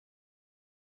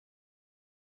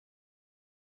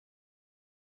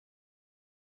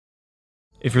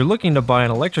If you're looking to buy an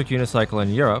electric unicycle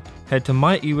in Europe, head to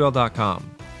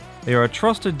myewheel.com. They are a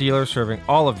trusted dealer serving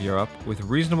all of Europe with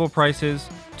reasonable prices,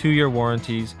 2-year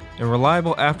warranties, and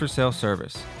reliable after-sales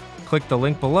service. Click the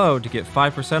link below to get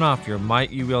 5% off your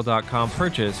myewheel.com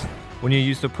purchase when you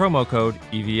use the promo code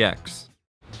evX.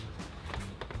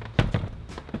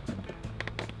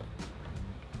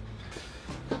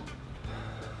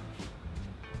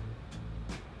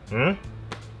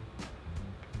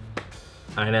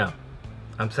 I know.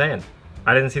 I'm saying.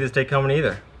 I didn't see this day coming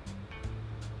either.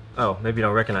 Oh, maybe you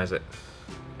don't recognize it.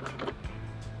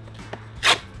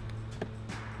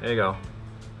 There you go.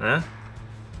 Huh?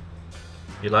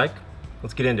 You like?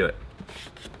 Let's get into it.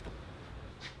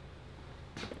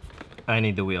 I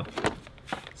need the wheel.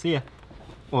 See ya.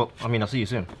 Well, I mean, I'll see you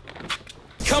soon.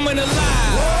 Coming alive.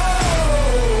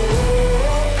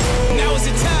 Now is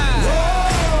the time.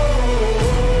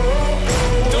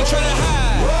 Don't try to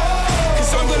hide,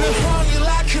 'cause I'm gonna harm you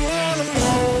like an animal.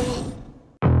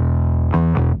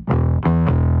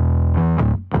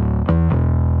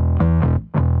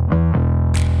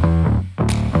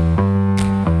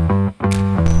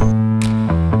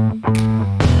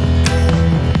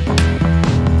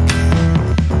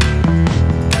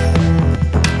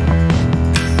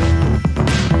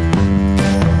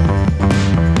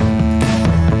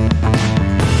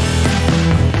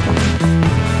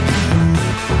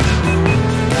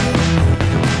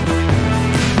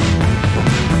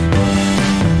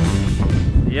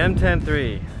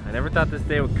 mTen3. I never thought this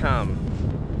day would come.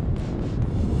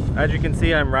 As you can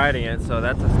see, I'm riding it, so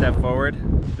that's a step forward.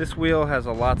 This wheel has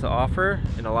a lot to offer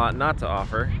and a lot not to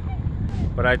offer,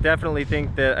 but I definitely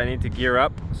think that I need to gear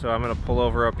up, so I'm going to pull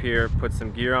over up here, put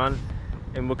some gear on,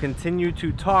 and we'll continue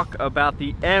to talk about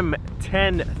the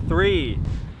mTen3.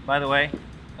 By the way,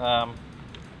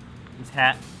 this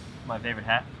hat, my favorite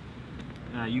hat.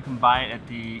 You can buy it at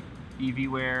the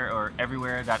Ewheel or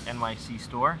everywhere.nyc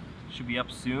store. Should be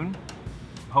up soon.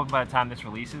 Hope by the time this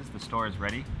releases, the store is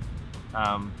ready.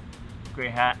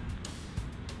 Great hat.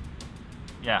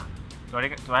 Yeah. Do I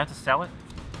have to sell it?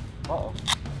 Uh-oh.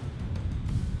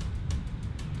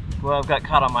 Well, I've got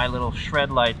caught on my little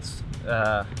shred lights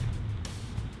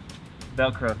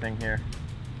Velcro thing here.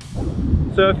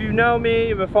 So if you know me,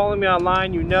 you've been following me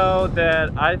online, you know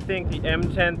that I think the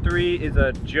mTen3 is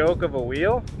a joke of a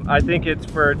wheel. I think it's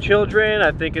for children,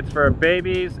 I think it's for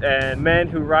babies, and men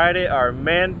who ride it are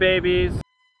man babies.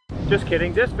 Just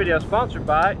kidding, this video is sponsored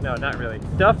by, no, not really.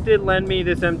 Duff did lend me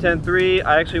this mTen3.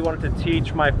 I actually wanted to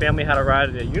teach my family how to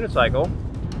ride a unicycle.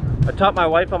 I taught my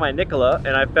wife on my Nikola,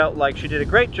 and I felt like she did a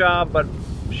great job, but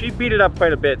she beat it up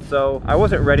quite a bit, so I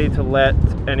wasn't ready to let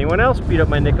anyone else beat up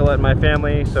my Nikola and my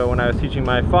family. So when I was teaching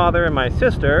my father and my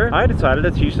sister, I decided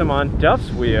to teach them on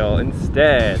Duff's wheel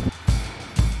instead.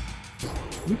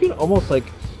 You can almost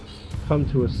like come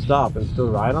to a stop and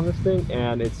still ride on this thing,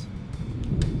 and it's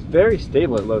very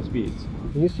stable at low speeds.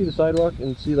 Can you see the sidewalk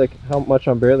and see like how much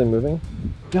I'm barely moving?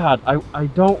 God, I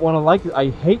don't want to like it.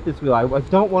 I hate this wheel. I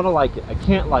don't want to like it. I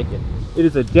can't like it. It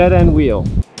is a dead-end wheel.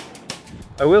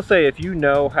 I will say, if you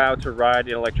know how to ride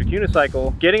an electric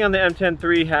unicycle, getting on the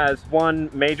mTen3 has one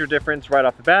major difference right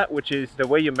off the bat, which is the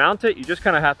way you mount it. You just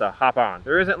kind of have to hop on.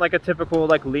 There isn't like a typical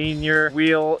like lean your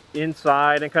wheel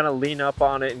inside and kind of lean up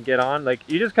on it and get on. Like,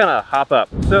 you just kind of hop up.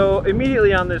 So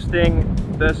immediately on this thing,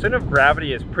 the center of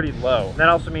gravity is pretty low. That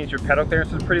also means your pedal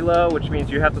clearance is pretty low, which means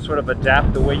you have to sort of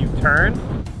adapt the way you turn.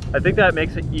 I think that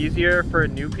makes it easier for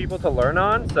new people to learn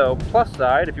on. So plus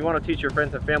side, if you want to teach your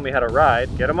friends and family how to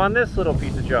ride, get them on this little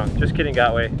piece of junk. Just kidding,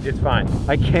 Gotway, it's fine.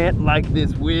 I can't like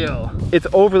this wheel. It's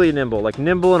overly nimble, like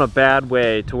nimble in a bad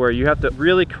way, to where you have to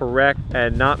really correct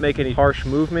and not make any harsh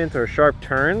movements or sharp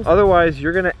turns. Otherwise,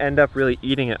 you're gonna end up really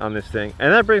eating it on this thing.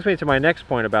 And that brings me to my next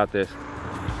point about this.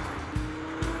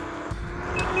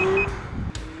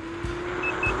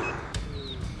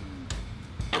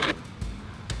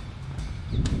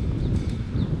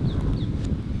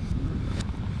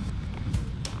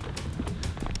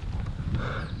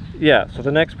 Yeah, so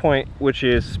the next point, which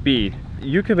is speed.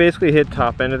 You can basically hit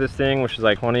top end of this thing, which is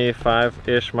like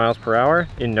 25-ish miles per hour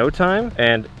in no time.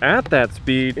 And at that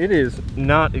speed, it is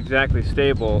not exactly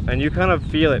stable. And you kind of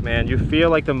feel it, man. You feel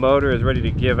like the motor is ready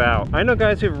to give out. I know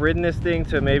guys who've ridden this thing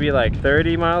to maybe like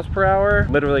 30 miles per hour,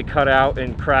 literally cut out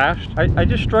and crashed. I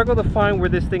just struggle to find where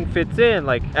this thing fits in.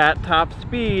 Like at top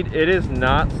speed, it is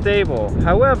not stable.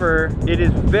 However, it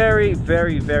is very,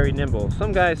 very, very nimble.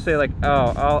 Some guys say like,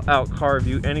 oh, I'll out-carve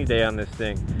you any day on this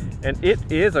thing. And it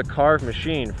is a carved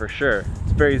machine for sure.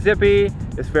 It's very zippy,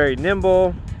 it's very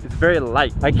nimble, It's very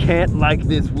light. I can't like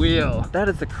this wheel. That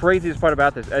is the craziest part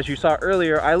about this. As you saw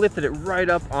earlier, I lifted it right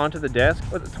up onto the desk.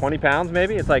 What's it, 20 pounds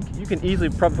maybe? It's like, you can easily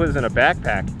probably put this in a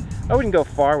backpack. I wouldn't go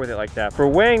far with it like that. For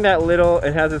weighing that little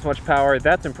and has this much power,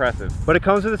 that's impressive. But it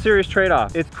comes with a serious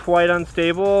trade-off. It's quite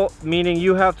unstable, meaning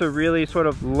you have to really sort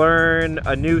of learn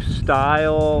a new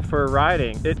style for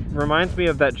riding. It reminds me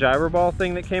of that gyro ball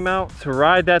thing that came out. To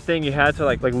ride that thing, you had to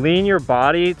like lean your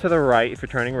body to the right if you're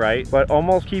turning right, but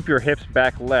almost keep your hips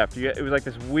back left. It was like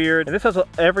this weird, and this has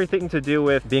everything to do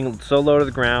with being so low to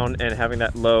the ground and having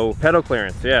that low pedal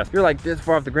clearance. Yes, you're like this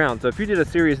far off the ground. So if you did a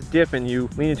serious dip and you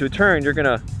lean into a turn, you're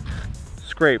gonna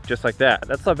scrape just like that.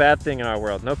 That's a bad thing in our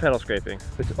world. No pedal scraping.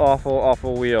 This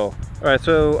awful wheel. All right,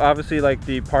 so obviously like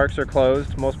the parks are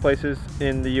closed most places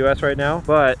in the US right now,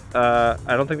 but I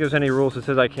don't think there's any rules that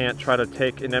says I can't try to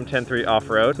take an mTen3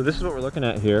 off-road. So this is what we're looking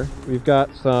at here. We've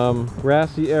got some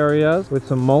grassy areas with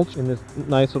some mulch in this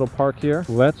nice little park here.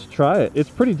 Let's try it. It's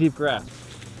pretty deep grass.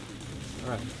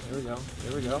 All right, here we go.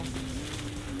 Here we go.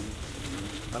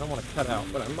 I don't want to cut out,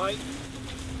 but I might.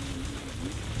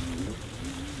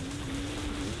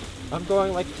 I'm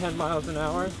going like 10 miles an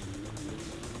hour.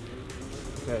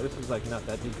 Okay, this is like not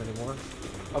that deep anymore.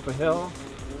 Up a hill.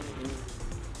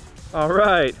 All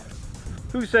right.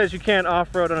 Who says you can't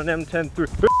off-road on an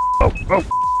mTen3? Oh.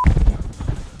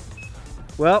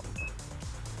 Well,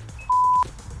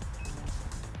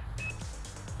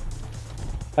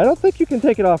 I don't think you can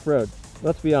take it off-road.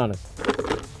 Let's be honest.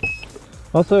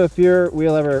 Also, if you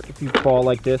fall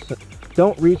like this,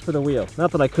 don't reach for the wheel.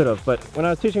 Not that I could have, but when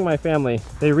I was teaching my family,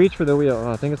 they reach for the wheel. Oh,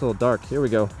 I think it's a little dark. Here we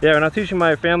go. Yeah, when I was teaching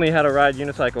my family how to ride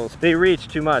unicycles, they reach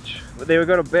too much. They would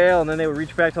go to bail and then they would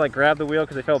reach back to like grab the wheel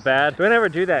because they felt bad. Don't ever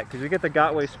do that because you get the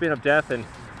Gotway spin of death, and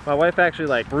my wife actually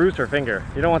like bruised her finger.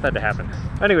 You don't want that to happen.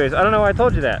 Anyways, I don't know why I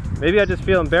told you that. Maybe I just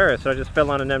feel embarrassed, so I just fell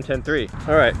on an mTen3.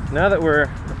 All right, now that we're,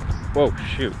 whoa,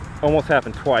 shoot. Almost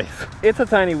happened twice. It's a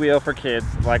tiny wheel for kids,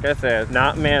 like I said,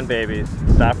 not man babies.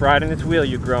 Stop riding this wheel,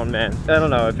 you grown men. I don't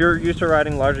know, if you're used to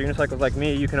riding larger unicycles like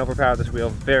me, you can overpower this wheel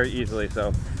very easily.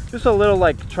 So just a little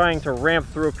like trying to ramp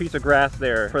through a piece of grass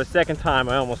there. For the second time,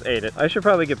 I almost ate it. I should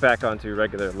probably get back onto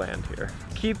regular land here.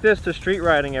 Keep this to street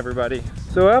riding, everybody.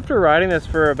 So after riding this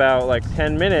for about like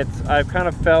 10 minutes, I've kind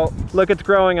of felt, look, it's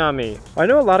growing on me. I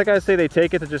know a lot of guys say they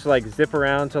take it to just like zip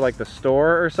around to like the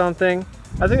store or something.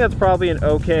 I think that's probably an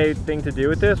okay thing to do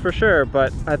with this for sure,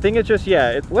 but I think it's just,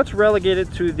 yeah, let's relegate it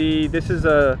to this is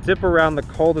a zip around the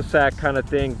cul-de-sac kind of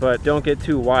thing, but don't get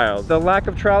too wild. The lack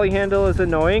of trolley handle is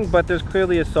annoying, but there's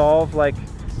clearly a solve. Like,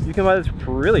 you can buy this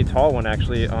really tall one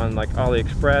actually on like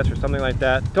AliExpress or something like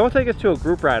that. Don't take us to a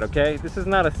group ride, okay? This is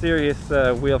not a serious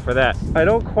wheel for that. I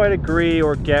don't quite agree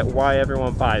or get why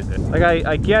everyone buys it. Like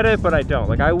I get it, but I don't.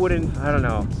 Like I wouldn't, I don't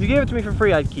know. If you gave it to me for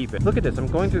free, I'd keep it. Look at this, I'm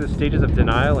going through the stages of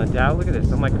denial and doubt. Look at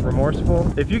this, I'm like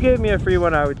remorseful. If you gave me a free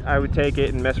one, I would take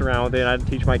it and mess around with it and I'd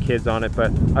teach my kids on it,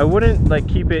 but I wouldn't like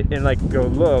keep it and like go,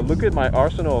 look at my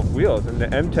arsenal of wheels and the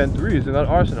mTen3 is in that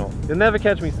arsenal. You'll never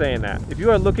catch me saying that. If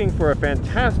you are looking for a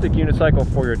fantastic unicycle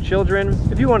for your children,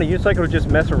 if you want a unicycle to just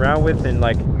mess around with and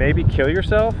like maybe kill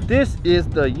yourself, this is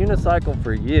the unicycle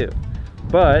for you.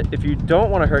 But if you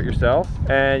don't want to hurt yourself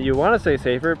and you want to stay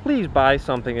safer, please buy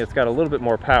something that's got a little bit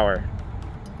more power.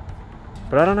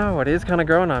 But I don't know, it is kind of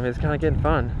growing on me. It's kind of getting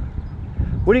fun.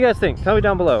 What do you guys think? Tell me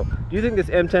down below. Do you think this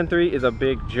mTen3 is a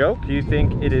big joke? Do you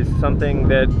think it is something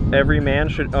that every man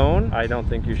should own? I don't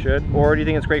think you should. Or do you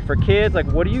think it's great for kids? Like,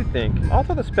 what do you think? I'll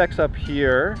throw the specs up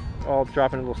here. I'll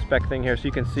drop in a little spec thing here so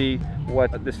you can see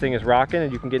what this thing is rocking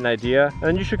and you can get an idea. And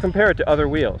then you should compare it to other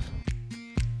wheels.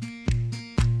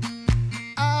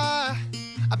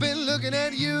 I've been looking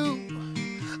at you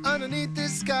underneath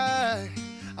this sky.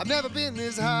 I've never been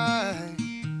this high.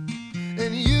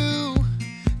 And you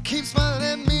keep smiling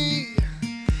at me.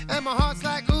 And my heart's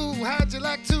like, ooh, how'd you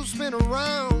like to spin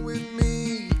around with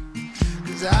me?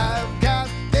 'Cause I've got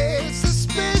a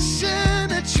suspicion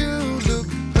that you look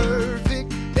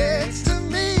perfect next to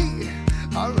me.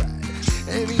 Alright,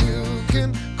 and you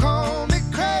can call me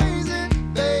crazy,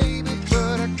 baby,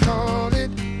 but I call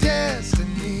it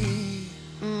destiny.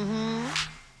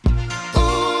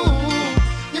 Ooh,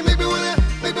 you make me wanna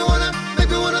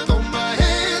throw my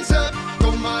hands up,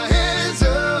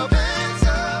 hands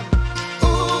up.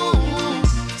 Ooh,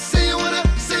 say you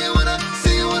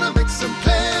wanna make some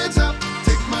plans up,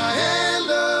 take my hand.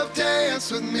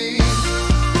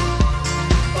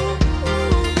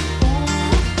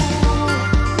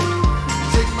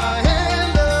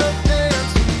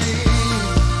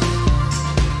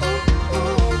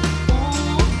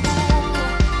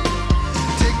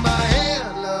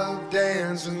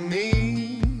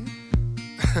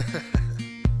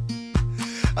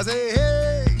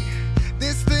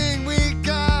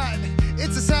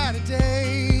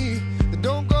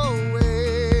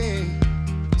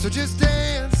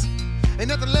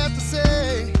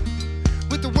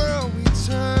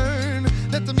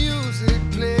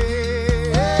 perfect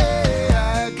play.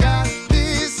 I got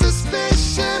this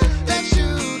suspicion that you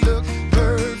look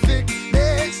perfect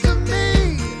next to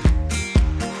me,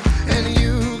 and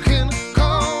you can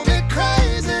call me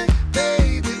crazy,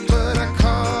 baby, but I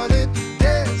call it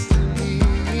destiny.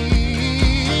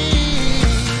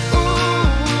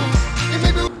 Ooh, it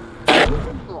may be.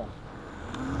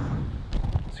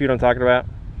 See what I'm talking about?